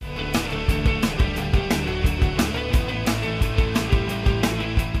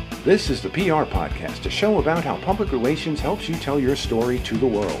This is the PR Podcast, a show about how public relations helps you tell your story to the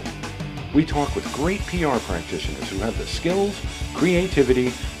world. We talk with great PR practitioners who have the skills,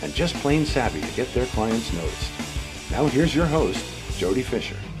 creativity, and just plain savvy to get their clients noticed. Now here's your host, Jody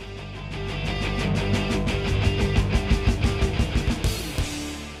Fisher.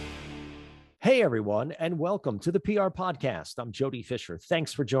 Hey everyone, and welcome to the PR Podcast. I'm Jody Fisher.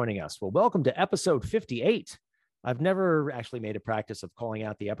 Thanks for joining us. Well, welcome to episode 58. I've never actually made a practice of calling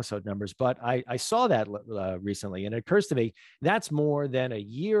out the episode numbers, but I saw that recently, and it occurs to me that's more than a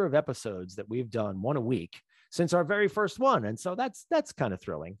year of episodes that we've done, one a week, since our very first one. And so that's kind of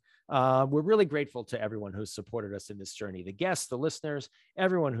thrilling. We're really grateful to everyone who's supported us in this journey, the guests, the listeners,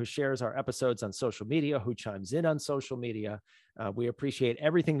 everyone who shares our episodes on social media, who chimes in on social media. We appreciate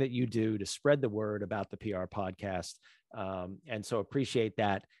everything that you do to spread the word about the PR Podcast. And so appreciate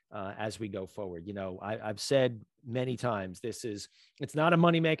that as we go forward. You know, I've said many times, it's not a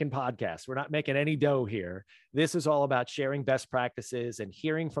money-making podcast. We're not making any dough here. This is all about sharing best practices and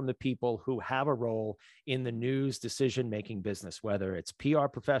hearing from the people who have a role in the news decision-making business, whether it's PR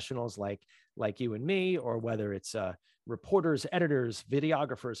professionals like you and me, or whether it's reporters, editors,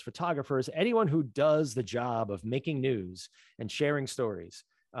 videographers, photographers, anyone who does the job of making news and sharing stories.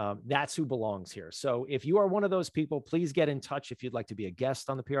 That's who belongs here. So if you are one of those people, please get in touch if you'd like to be a guest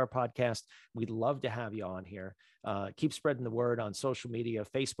on the PR Podcast. We'd love to have you on here. Keep spreading the word on social media,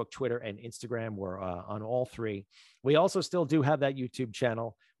 Facebook, Twitter, and Instagram. We're on all three. We also still do have that YouTube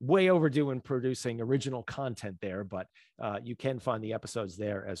channel, way overdue in producing original content there, but you can find the episodes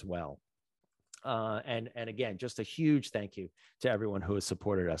there as well. And again, just a huge thank you to everyone who has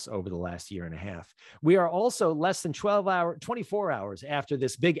supported us over the last year and a half. We are also less than 24 hours after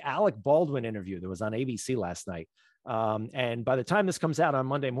this big Alec Baldwin interview that was on ABC last night. And by the time this comes out on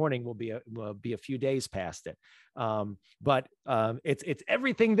Monday morning, we'll be a few days past it. But it's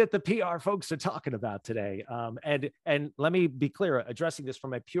everything that the PR folks are talking about today. And let me be clear, addressing this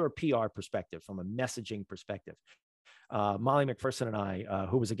from a pure PR perspective, from a messaging perspective. Molly McPherson and I,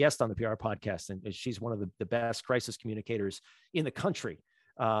 who was a guest on the PR Podcast, and she's one of the best crisis communicators in the country.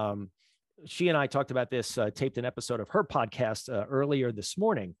 She and I talked about this, taped an episode of her podcast earlier this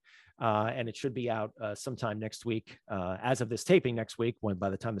morning, and it should be out sometime next week. As of this taping next week, when by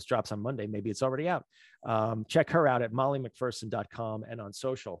the time this drops on Monday, maybe it's already out. Check her out at mollymcpherson.com and on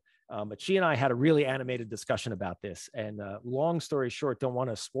social. But she and I had a really animated discussion about this. And long story short, don't want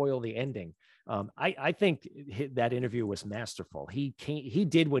to spoil the ending. I think that interview was masterful. He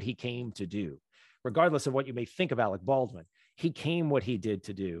did what he came to do, regardless of what you may think of Alec Baldwin. He came what he did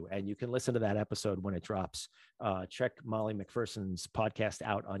to do. And you can listen to that episode when it drops. Check Molly McPherson's podcast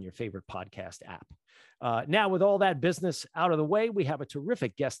out on your favorite podcast app. Now, with all that business out of the way, we have a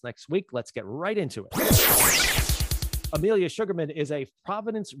terrific guest next week. Let's get right into it. Amelia Sugerman is a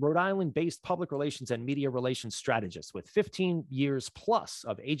Providence, Rhode Island-based public relations and media relations strategist with 15 years plus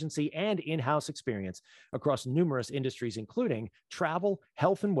of agency and in-house experience across numerous industries, including travel,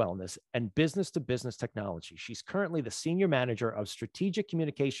 health and wellness, and business-to-business technology. She's currently the senior manager of strategic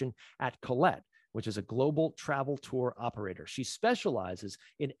communication at Collette, which is a global travel tour operator. She specializes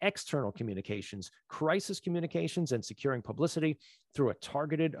in external communications, crisis communications, and securing publicity through a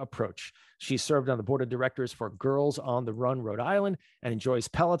targeted approach. She served on the board of directors for Girls on the Run Rhode Island and enjoys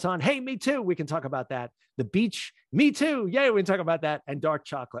Peloton. Hey, me too. We can talk about that. The beach, me too. Yay, we can talk about that. And dark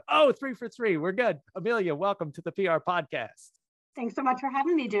chocolate. Oh, 3 for 3. We're good. Amelia, welcome to the PR Podcast. Thanks so much for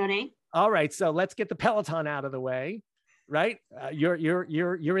having me, Jody. All right, so let's get the Peloton out of the way. Right?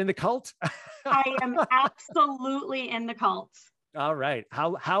 You're in the cult? I am absolutely in the cult. All right.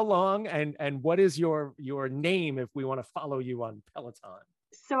 How long and what is your name if we want to follow you on Peloton?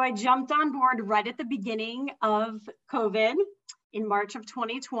 So I jumped on board right at the beginning of COVID in March of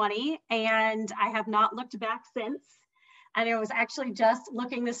 2020, and I have not looked back since. And I was actually just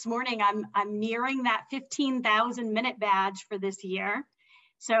looking this morning. I'm nearing that 15,000 minute badge for this year.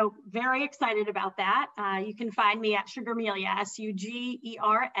 So very excited about that. You can find me at Sugermelia,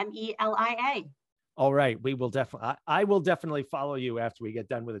 Sugermelia. All right, we will definitely. I will definitely follow you after we get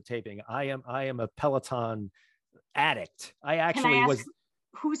done with the taping. I am a Peloton addict. I actually was.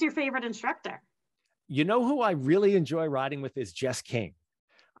 Who's your favorite instructor? You know who I really enjoy riding with is Jess King.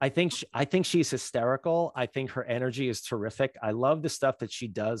 I think she's hysterical. I think her energy is terrific. I love the stuff that she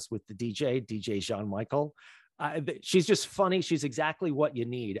does with the DJ Jean-Michael. She's just funny. She's exactly what you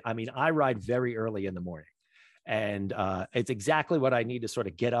need. I mean, I ride very early in the morning, and it's exactly what I need to sort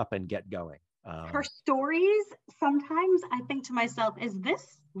of get up and get going. Her stories, sometimes I think to myself, is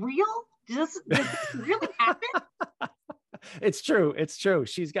this real? Does this really happen? It's true. It's true.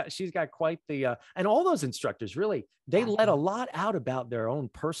 She's got quite the, and all those instructors really, they let a lot out about their own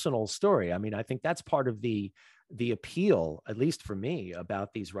personal story. I mean, I think that's part of the appeal, at least for me,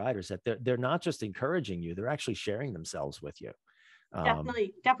 about these riders, that they're not just encouraging you, they're actually sharing themselves with you.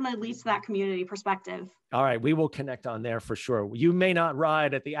 Definitely leads to that community perspective. All right. We will connect on there for sure. You may not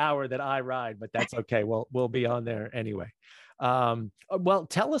ride at the hour that I ride, but that's okay. We'll be on there anyway. Well,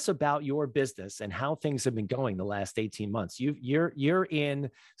 tell us about your business and how things have been going the last 18 months. You're in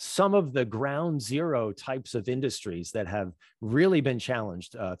some of the ground zero types of industries that have really been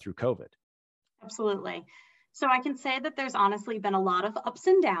challenged through COVID. Absolutely. So I can say that there's honestly been a lot of ups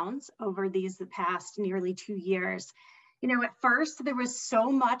and downs over the past nearly 2 years. At first there was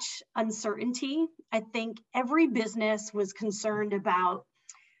so much uncertainty. I think every business was concerned about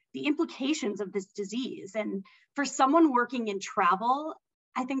the implications of this disease. And for someone working in travel,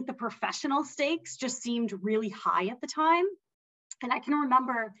 I think the professional stakes just seemed really high at the time. And I can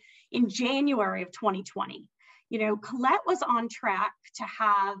remember in January of 2020, Collette was on track to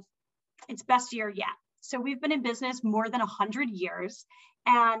have its best year yet. So we've been in business more than 100 years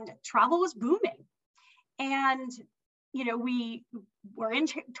and travel was booming. And we were in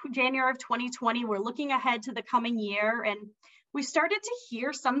January of 2020, we're looking ahead to the coming year, and we started to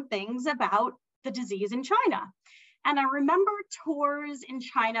hear some things about the disease in China. And I remember tours in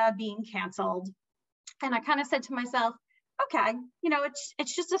China being canceled. And I kind of said to myself, okay,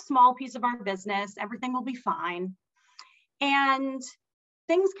 it's just a small piece of our business. Everything will be fine. And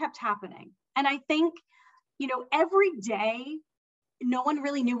things kept happening. And I think, every day, no one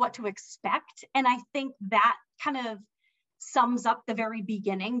really knew what to expect. And I think that kind of sums up the very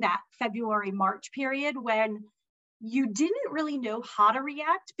beginning, that February, March period, when you didn't really know how to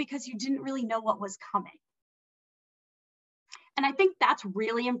react because you didn't really know what was coming. And I think that's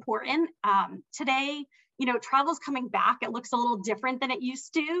really important. Today, travel's coming back. It looks a little different than it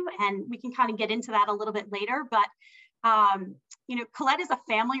used to, and we can kind of get into that a little bit later. But, Collette is a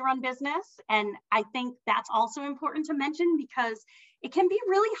family-run business, and I think that's also important to mention because it can be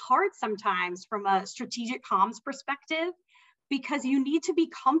really hard sometimes from a strategic comms perspective, because you need to be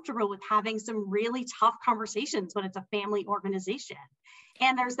comfortable with having some really tough conversations when it's a family organization.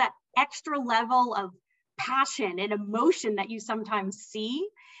 And there's that extra level of passion and emotion that you sometimes see.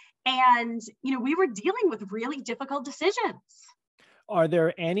 And, we were dealing with really difficult decisions. Are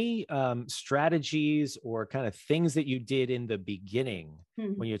there any strategies or kind of things that you did in the beginning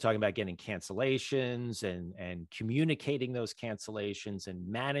when you're talking about getting cancellations and communicating those cancellations and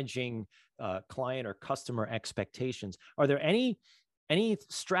managing client or customer expectations? Are there any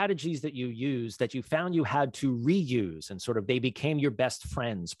strategies that you use that you found you had to reuse and sort of they became your best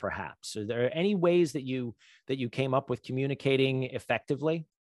friends, perhaps? Are there any ways that you came up with communicating effectively?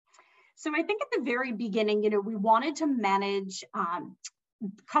 So I think at the very beginning, we wanted to manage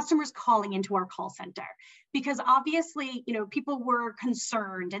customers calling into our call center because obviously, people were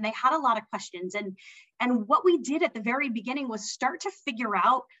concerned and they had a lot of questions. And what we did at the very beginning was start to figure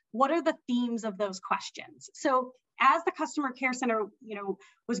out what are the themes of those questions. So as the customer care center,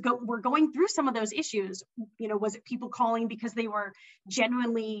 we're going through some of those issues. Was it people calling because they were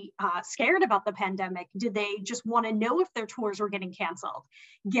genuinely scared about the pandemic? Did they just want to know if their tours were getting canceled?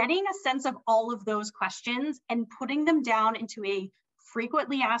 Getting a sense of all of those questions and putting them down into a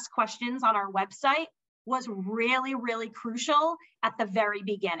frequently asked questions on our website was really, really crucial at the very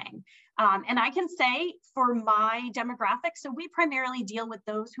beginning. And I can say for my demographic, so we primarily deal with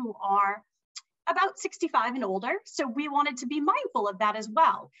those who are about 65 and older. So we wanted to be mindful of that as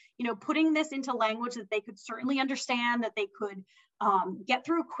well. Putting this into language that they could certainly understand, that they could get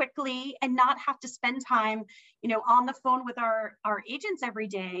through quickly and not have to spend time, on the phone with our agents every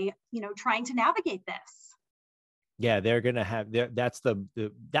day, trying to navigate this. Yeah, they're going to have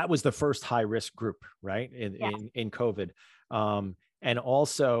that was the first high risk group, right? In COVID. And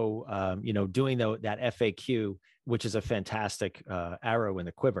also, doing that FAQ, which is a fantastic arrow in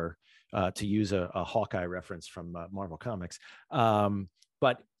the quiver, to use a Hawkeye reference from Marvel Comics.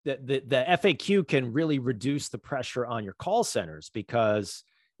 But the FAQ can really reduce the pressure on your call centers because,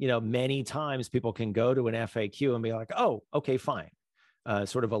 many times people can go to an FAQ and be like, oh, okay, fine.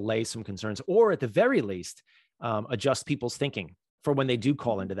 Sort of allay some concerns, or at the very least, adjust people's thinking for when they do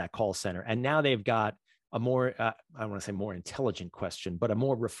call into that call center. And now they've got a more, I don't want to say more intelligent question, but a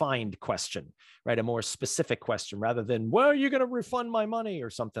more refined question, right? A more specific question rather than, well, you're going to refund my money or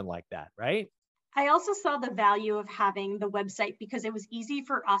something like that, right? I also saw the value of having the website because it was easy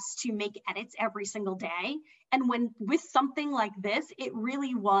for us to make edits every single day. And with something like this, it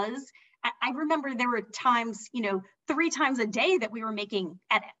really was, I remember there were times, 3 times a day that we were making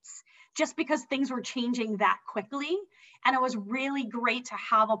edits just because things were changing that quickly. And it was really great to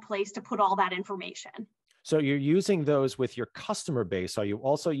have a place to put all that information. So you're using those with your customer base. Are you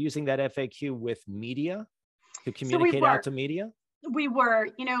also using that FAQ with media to communicate out to media? We were,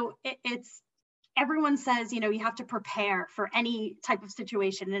 it's, everyone says, you have to prepare for any type of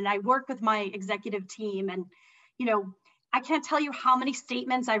situation. And I work with my executive team, and, I can't tell you how many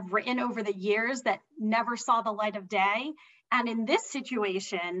statements I've written over the years that never saw the light of day. And in this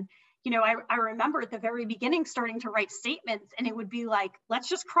situation, I remember at the very beginning starting to write statements, and it would be like, let's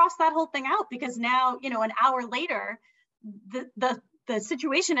just cross that whole thing out, because now, an hour later, the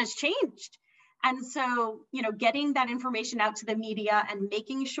situation has changed. And so, getting that information out to the media and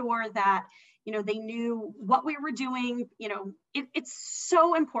making sure that, they knew what we were doing, it's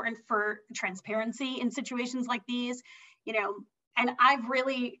so important for transparency in situations like these, and I've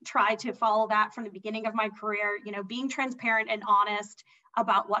really tried to follow that from the beginning of my career, being transparent and honest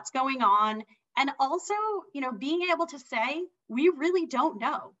about what's going on. And also, being able to say, we really don't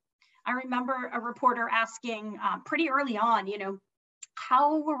know. I remember a reporter asking pretty early on,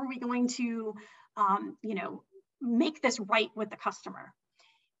 how were we going to, make this right with the customer?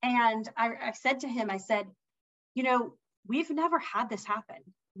 And I said to him, I said, we've never had this happen.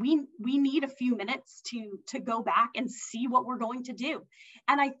 We need a few minutes to go back and see what we're going to do.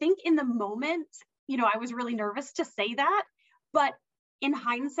 And I think in the moment, I was really nervous to say that, but in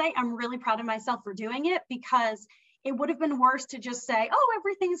hindsight, I'm really proud of myself for doing it, because it would have been worse to just say, oh,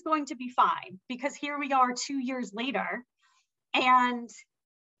 everything's going to be fine, because here we are 2 years later and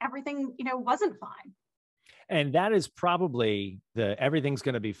everything, wasn't fine. And that is probably everything's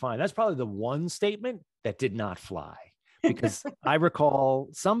going to be fine. That's probably the one statement that did not fly, because I recall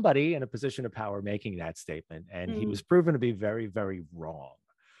somebody in a position of power making that statement, and he was proven to be very, very wrong.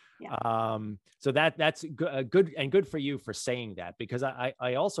 Yeah. So that's good, and good for you for saying that, because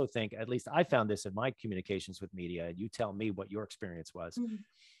I also think, at least I found this in my communications with media, and you tell me what your experience was.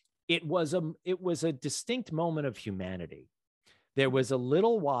 It was a distinct moment of humanity. There was a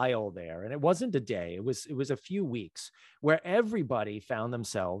little while there, and it wasn't a day, it was a few weeks, where everybody found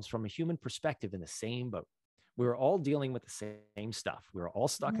themselves from a human perspective in the same boat. We were all dealing with the same stuff. We were all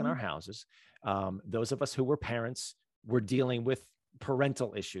stuck in our houses. Those of us who were parents were dealing with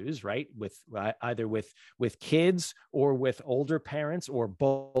parental issues, right? With either with kids or with older parents, or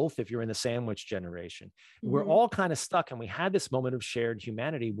both, if you're in the sandwich generation. We're all kind of stuck, and we had this moment of shared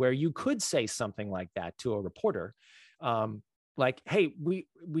humanity where you could say something like that to a reporter. Like, hey,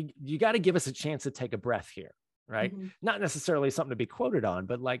 you got to give us a chance to take a breath here, right? Not necessarily something to be quoted on,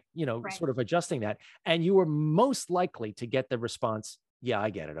 but like, right, sort of adjusting that. And you were most likely to get the response, yeah,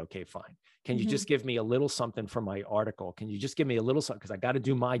 I get it. Okay, fine. Can you just give me a little something from my article? Can you just give me a little something? Because I got to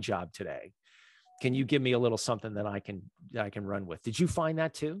do my job today. Can you give me a little something that I can run with? Did you find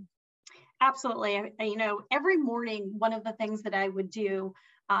that too? Absolutely. Every morning, one of the things that I would do,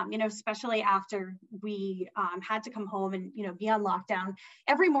 especially after we had to come home and, be on lockdown,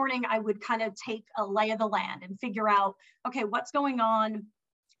 every morning I would kind of take a lay of the land and figure out, okay, what's going on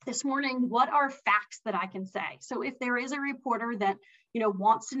this morning? What are facts that I can say? So if there is a reporter that,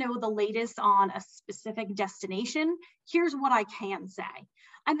 wants to know the latest on a specific destination, here's what I can say.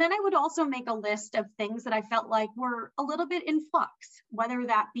 And then I would also make a list of things that I felt like were a little bit in flux, whether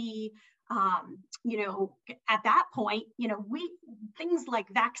that be at that point, things like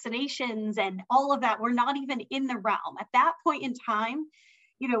vaccinations and all of that were not even in the realm. At that point in time,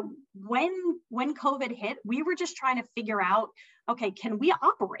 when COVID hit, we were just trying to figure out, okay, can we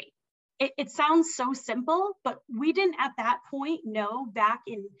operate? It sounds so simple, but we didn't at that point know back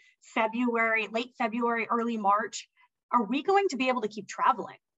in late February, early March, are we going to be able to keep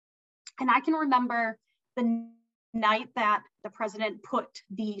traveling? And I can remember the night that the president put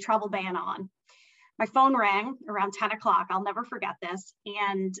the travel ban on, my phone rang around 10 o'clock. I'll never forget this.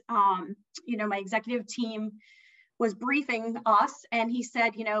 And, my executive team was briefing us, and he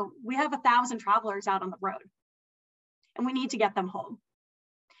said, we have 1,000 travelers out on the road and we need to get them home.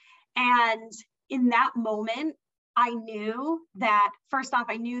 And in that moment, I knew that, first off,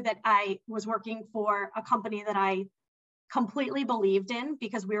 I knew that I was working for a company that I completely believed in,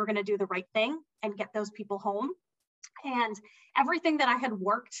 because we were going to do the right thing and get those people home. And everything that I had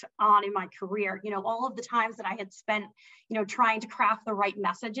worked on in my career, all of the times that I had spent, trying to craft the right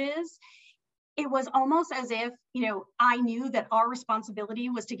messages, it was almost as if, I knew that our responsibility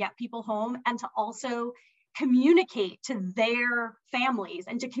was to get people home and to also communicate to their families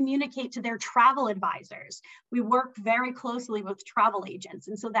and to communicate to their travel advisors. We work very closely with travel agents.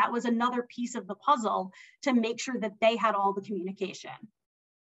 And so that was another piece of the puzzle to make sure that they had all the communication.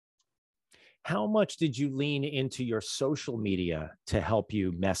 How much did you lean into your social media to help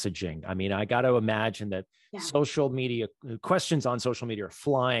you messaging? I mean, I got to imagine that social media questions on social media are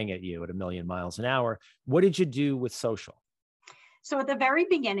flying at you at a million miles an hour. What did you do with social? So at the very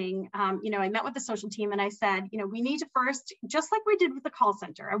beginning, I met with the social team and I said, we need to first, just like we did with the call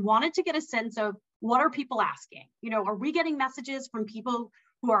center, I wanted to get a sense of what are people asking? Are we getting messages from people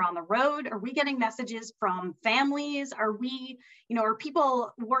who are on the road? Are we getting messages from families? Are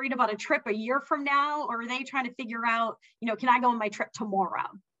people worried about a trip a year from now? Or are they trying to figure out, can I go on my trip tomorrow?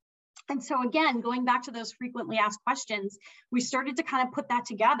 And so again, going back to those frequently asked questions, we started to kind of put that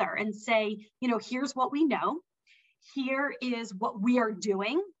together and say, here's what we know. Here is what we are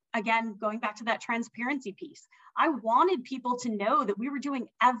doing. Again, going back to that transparency piece, I wanted people to know that we were doing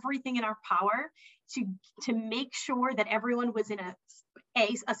everything in our power to make sure that everyone was in a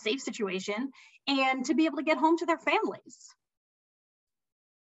safe situation and to be able to get home to their families.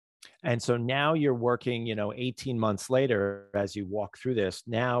 And so now you're working, 18 months later, as you walk through this,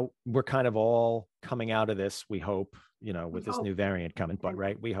 now we're kind of all coming out of this, we hope, with this new variant coming, but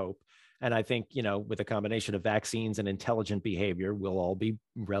right, we hope. And I think, with a combination of vaccines and intelligent behavior, we'll all be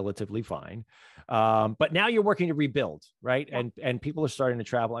relatively fine. But now you're working to rebuild, right? Yeah. And people are starting to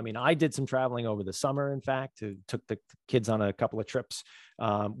travel. I mean, I did some traveling over the summer, in fact, took the kids on a couple of trips.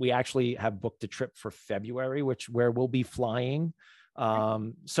 We actually have booked a trip for February, where we'll be flying.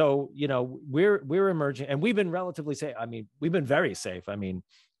 So, we're emerging, and we've been relatively safe. I mean, we've been very safe. I mean,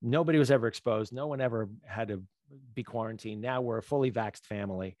 nobody was ever exposed. No one ever had to be quarantined. Now we're a fully vaxxed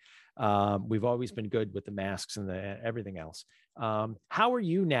family. We've always been good with the masks and everything else. How are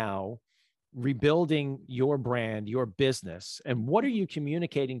you now rebuilding your brand, your business, and what are you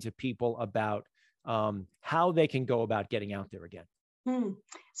communicating to people about how they can go about getting out there again?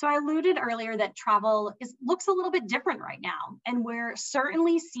 So I alluded earlier that travel looks a little bit different right now, and we're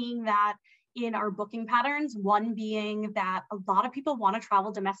certainly seeing that in our booking patterns. One being that a lot of people want to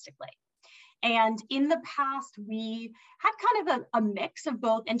travel domestically. And in the past, we had kind of a mix of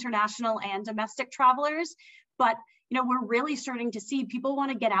both international and domestic travelers, but we're really starting to see people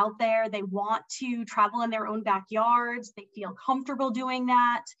want to get out there. They want to travel in their own backyards. They feel comfortable doing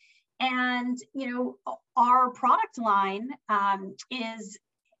that. And, our product line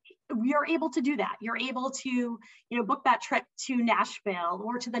we are able to do that. You're able to, book that trip to Nashville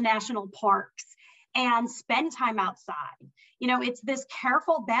or to the national parks and spend time outside. It's this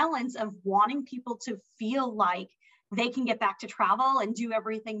careful balance of wanting people to feel like they can get back to travel and do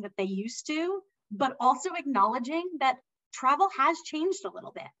everything that they used to, but also acknowledging that travel has changed a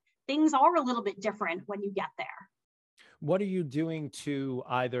little bit. Things are a little bit different when you get there. What are you doing to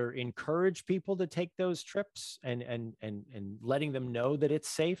either encourage people to take those trips and letting them know that it's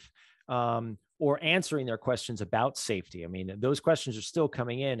safe, or answering their questions about safety? I mean, those questions are still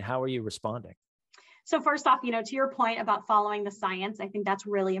coming in. How are you responding? So first off, to your point about following the science, I think that's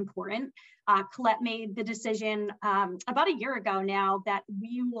really important. Collette made the decision about a year ago now that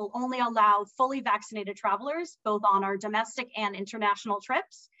we will only allow fully vaccinated travelers, both on our domestic and international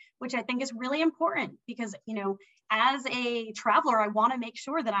trips, which I think is really important because, as a traveler, I want to make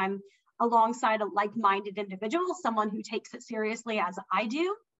sure that I'm alongside a like-minded individual, someone who takes it seriously as I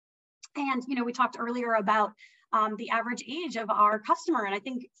do. And, we talked earlier about the average age of our customer. And I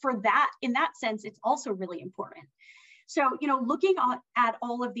think in that sense, it's also really important. So, looking at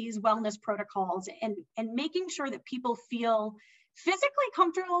all of these wellness protocols and making sure that people feel physically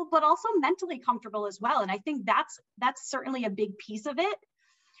comfortable, but also mentally comfortable as well. And I think that's certainly a big piece of it.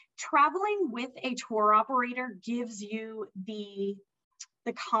 Traveling with a tour operator gives you the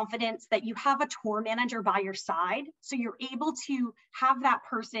confidence that you have a tour manager by your side. So you're able to have that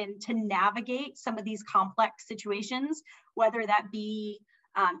person to navigate some of these complex situations, whether that be,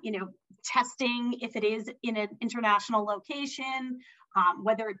 testing if it is in an international location,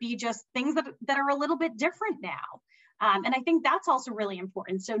 whether it be just things that are a little bit different now. And I think that's also really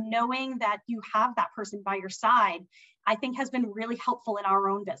important. So knowing that you have that person by your side, I think has been really helpful in our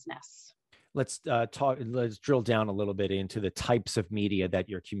own business. Let's drill down a little bit into the types of media that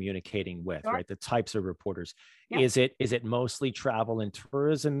you're communicating with, sure. Right? The types of reporters. Yep. Is it mostly travel and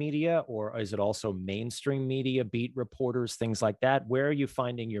tourism media, or is it also mainstream media, beat reporters, things like that? Where are you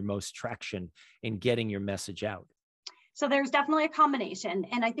finding your most traction in getting your message out? So there's definitely a combination.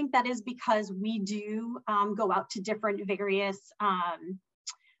 And I think that is because we do go out to different various,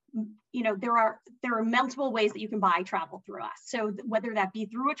 there are multiple ways that you can buy travel through us. So whether that be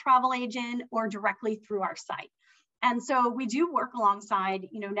through a travel agent or directly through our site. And so we do work alongside,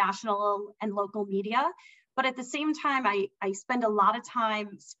 national and local media, But at the same time, I spend a lot of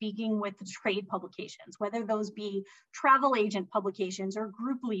time speaking with the trade publications, whether those be travel agent publications or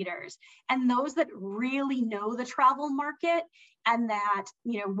group leaders, and those that really know the travel market and that,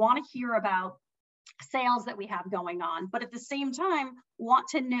 want to hear about sales that we have going on, but at the same time want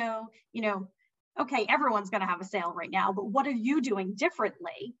to know, okay, everyone's going to have a sale right now, but what are you doing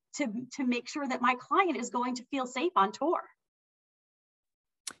differently to make sure that my client is going to feel safe on tour?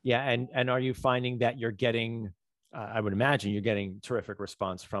 Yeah. And are you finding that you're getting, I would imagine you're getting terrific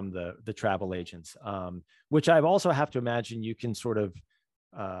response from the travel agents, which I also have to imagine you can sort of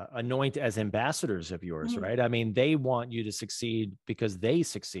anoint as ambassadors of yours, right? I mean, they want you to succeed because they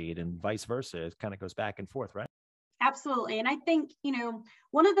succeed and vice versa. It kind of goes back and forth, right? Absolutely. And I think,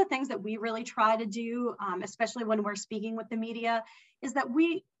 one of the things that we really try to do, especially when we're speaking with the media, is that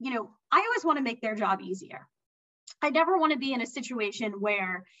I always want to make their job easier. I never want to be in a situation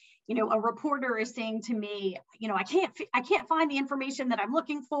where, a reporter is saying to me, I can't find the information that I'm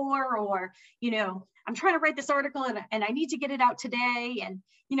looking for, or, I'm trying to write this article and I need to get it out today. And,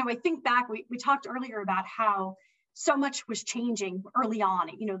 I think back, we talked earlier about how so much was changing early on,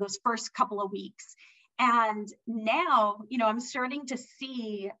 those first couple of weeks. And now, I'm starting to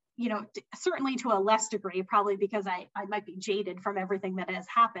see, certainly to a less degree, probably because I might be jaded from everything that has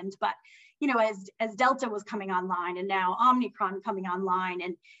happened, but, as Delta was coming online and now Omicron coming online,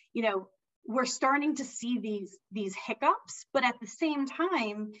 and, we're starting to see these hiccups, but at the same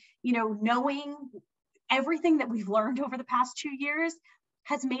time, knowing everything that we've learned over the past 2 years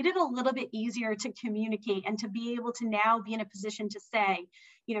has made it a little bit easier to communicate and to be able to now be in a position to say,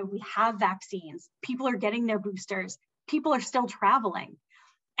 we have vaccines, people are getting their boosters, people are still traveling.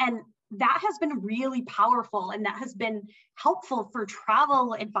 And that has been really powerful, and that has been helpful for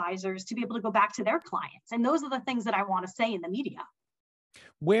travel advisors to be able to go back to their clients. And those are the things that I want to say in the media.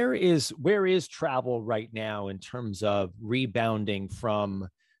 Where is travel right now in terms of rebounding from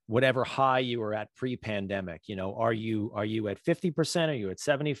whatever high you were at pre-pandemic? Are you at 50%? Are you at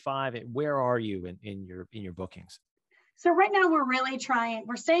 75%? Where are you in your bookings? So right now we're really trying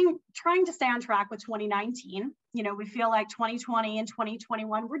to stay on track with 2019. We feel like 2020 and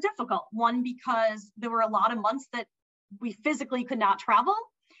 2021 were difficult. One, because there were a lot of months that we physically could not travel.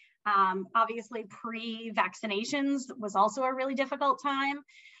 Obviously pre-vaccinations was also a really difficult time.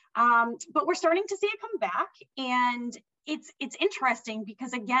 But we're starting to see it come back. And it's interesting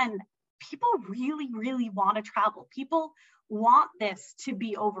because, again, people really, really want to travel. People want this to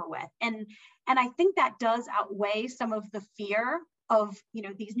be over with. And I think that does outweigh some of the fear of,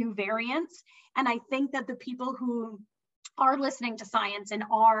 these new variants. And I think that the people who are listening to science and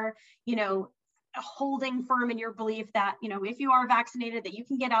are, holding firm in your belief that, if you are vaccinated, that you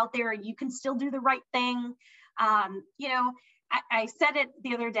can get out there and you can still do the right thing. I said it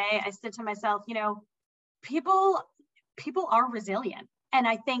the other day, I said to myself, people are resilient. And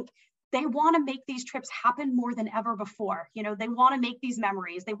I think they want to make these trips happen more than ever before. They want to make these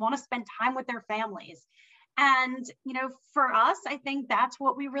memories. They want to spend time with their families. And, for us, I think that's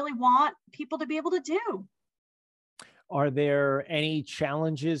what we really want people to be able to do. Are there any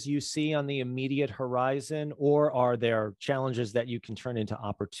challenges you see on the immediate horizon, or are there challenges that you can turn into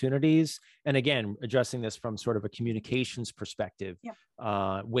opportunities? And again, addressing this from sort of a communications perspective,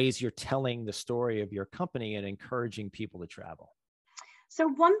 ways you're telling the story of your company and encouraging people to travel. So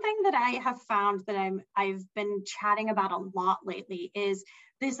one thing that I have found that I've been chatting about a lot lately is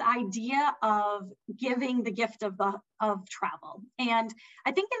this idea of giving the gift of travel. And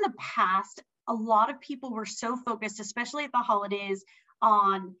I think in the past, a lot of people were so focused, especially at the holidays,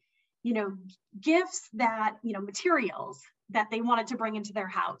 on, gifts that, materials that they wanted to bring into their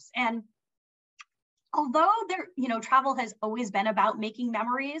house. And although travel has always been about making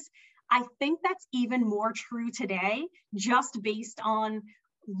memories, I think that's even more true today, just based on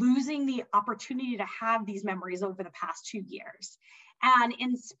losing the opportunity to have these memories over the past 2 years. And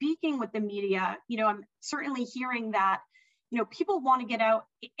in speaking with the media, I'm certainly hearing that, people want to get out.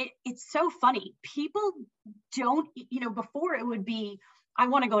 It's so funny. People don't, before it would be, I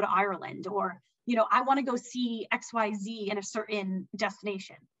want to go to Ireland, or, I want to go see XYZ in a certain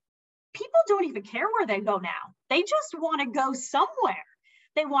destination. People don't even care where they go now. They just want to go somewhere.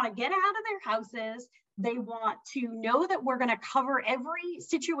 They want to get out of their houses. They want to know that we're going to cover every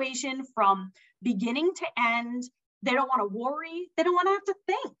situation from beginning to end. They don't want to worry. They don't want to have to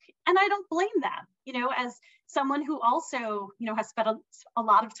think. And I don't blame them, as someone who also, has spent a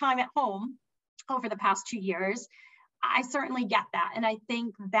lot of time at home over the past 2 years. I certainly get that. And I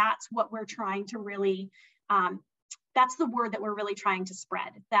think that's what we're trying to really, that's the word that we're really trying to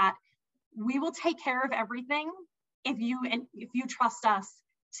spread, that we will take care of everything if you trust us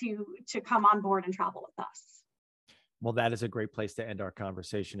to come on board and travel with us. Well, that is a great place to end our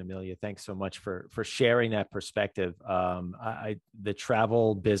conversation, Amelia. Thanks so much for sharing that perspective. The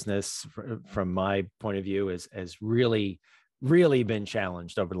travel business, from my point of view, has really been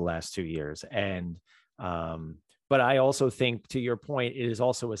challenged over the last 2 years. And but I also think, to your point, it is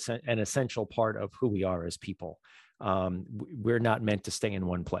also an essential part of who we are as people. We're not meant to stay in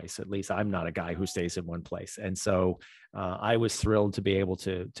one place. At least I'm not a guy who stays in one place. And so I was thrilled to be able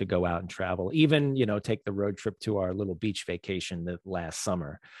to go out and travel, even, take the road trip to our little beach vacation last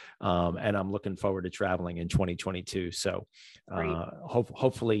summer. And I'm looking forward to traveling in 2022. So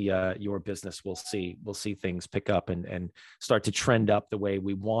hopefully your business will see things pick up and start to trend up the way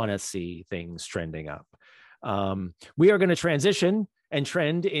we want to see things trending up. We are going to transition and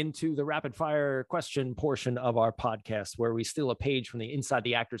trend into the rapid fire question portion of our podcast, where we steal a page from the Inside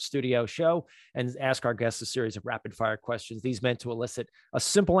the Actors Studio show and ask our guests a series of rapid fire questions. These meant to elicit a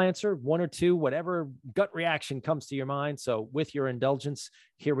simple answer, one or two, whatever gut reaction comes to your mind. So with your indulgence,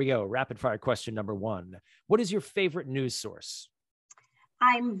 here we go. Rapid fire question number 1. What is your favorite news source?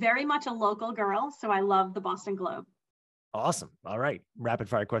 I'm very much a local girl, so I love the Boston Globe. Awesome. All right. Rapid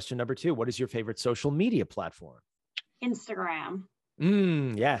fire question number 2. What is your favorite social media platform? Instagram.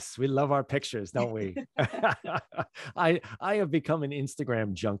 Yes, we love our pictures, don't we? I have become an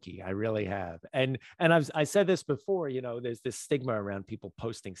Instagram junkie. I really have. And I said this before, there's this stigma around people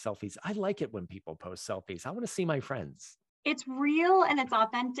posting selfies. I like it when people post selfies. I want to see my friends. It's real and it's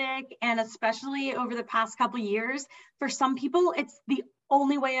authentic. And especially over the past couple of years, for some people, it's the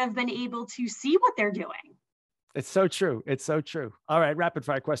only way I've been able to see what they're doing. It's so true. It's so true. All right. Rapid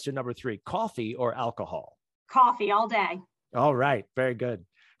fire question number 3, coffee or alcohol? Coffee all day. All right. Very good.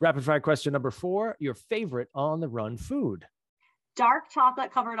 Rapid fire question number 4, your favorite on the run food? Dark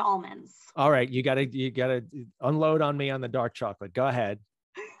chocolate covered almonds. All right. You gotta unload on me on the dark chocolate. Go ahead.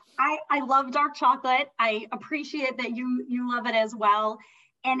 I love dark chocolate. I appreciate that you love it as well.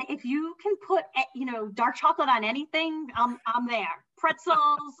 And if you can put, dark chocolate on anything, I'm there.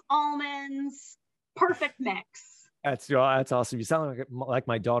 Pretzels, almonds, perfect mix. That's awesome. You sound like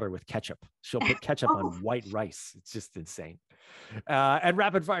my daughter with ketchup. She'll put ketchup on white rice. It's just insane. And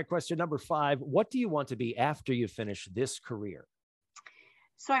rapid fire question number 5. What do you want to be after you finish this career?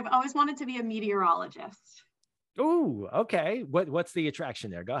 So I've always wanted to be a meteorologist. Ooh, okay. What's the attraction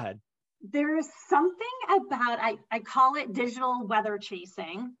there? Go ahead. There's something about, I call it digital weather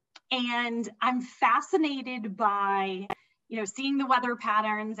chasing. And I'm fascinated by seeing the weather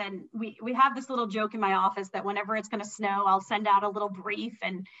patterns. And we have this little joke in my office that whenever it's going to snow, I'll send out a little brief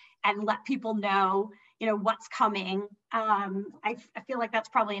and let people know, what's coming. I feel like that's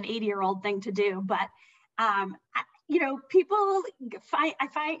probably an 80-year-old thing to do, but, I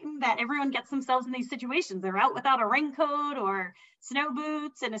find that everyone gets themselves in these situations. They're out without a raincoat or snow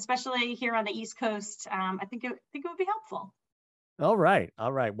boots. And especially here on the East Coast, I think it would be helpful. All right.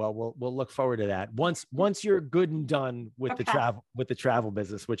 Well, we'll look forward to that once you're good and done with the travel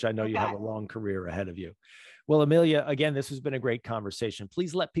business, which I know you have a long career ahead of you. Well, Amelia, again, this has been a great conversation.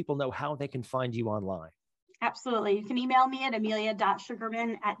 Please let people know how they can find you online. Absolutely. You can email me at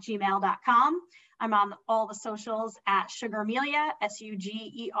amelia.sugerman@gmail.com. I'm on all the socials at Sugermelia,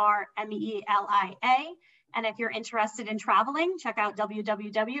 SUGERMELIA. And if you're interested in traveling, check out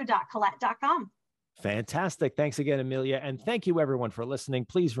www.collette.com. Fantastic. Thanks again, Amelia. And thank you, everyone, for listening.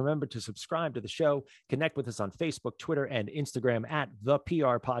 Please remember to subscribe to the show, connect with us on Facebook, Twitter, and Instagram at The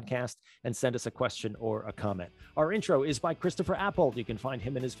PR Podcast, and send us a question or a comment. Our intro is by Christopher Appold. You can find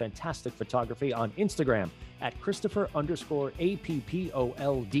him and his fantastic photography on Instagram at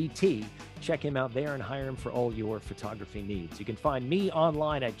Christopher_APPOLDT. Check him out there and hire him for all your photography needs. You can find me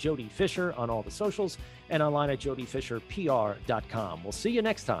online at Jody Fisher on all the socials and online at jodyfisherpr.com. We'll see you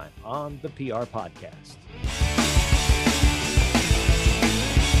next time on the PR Podcast.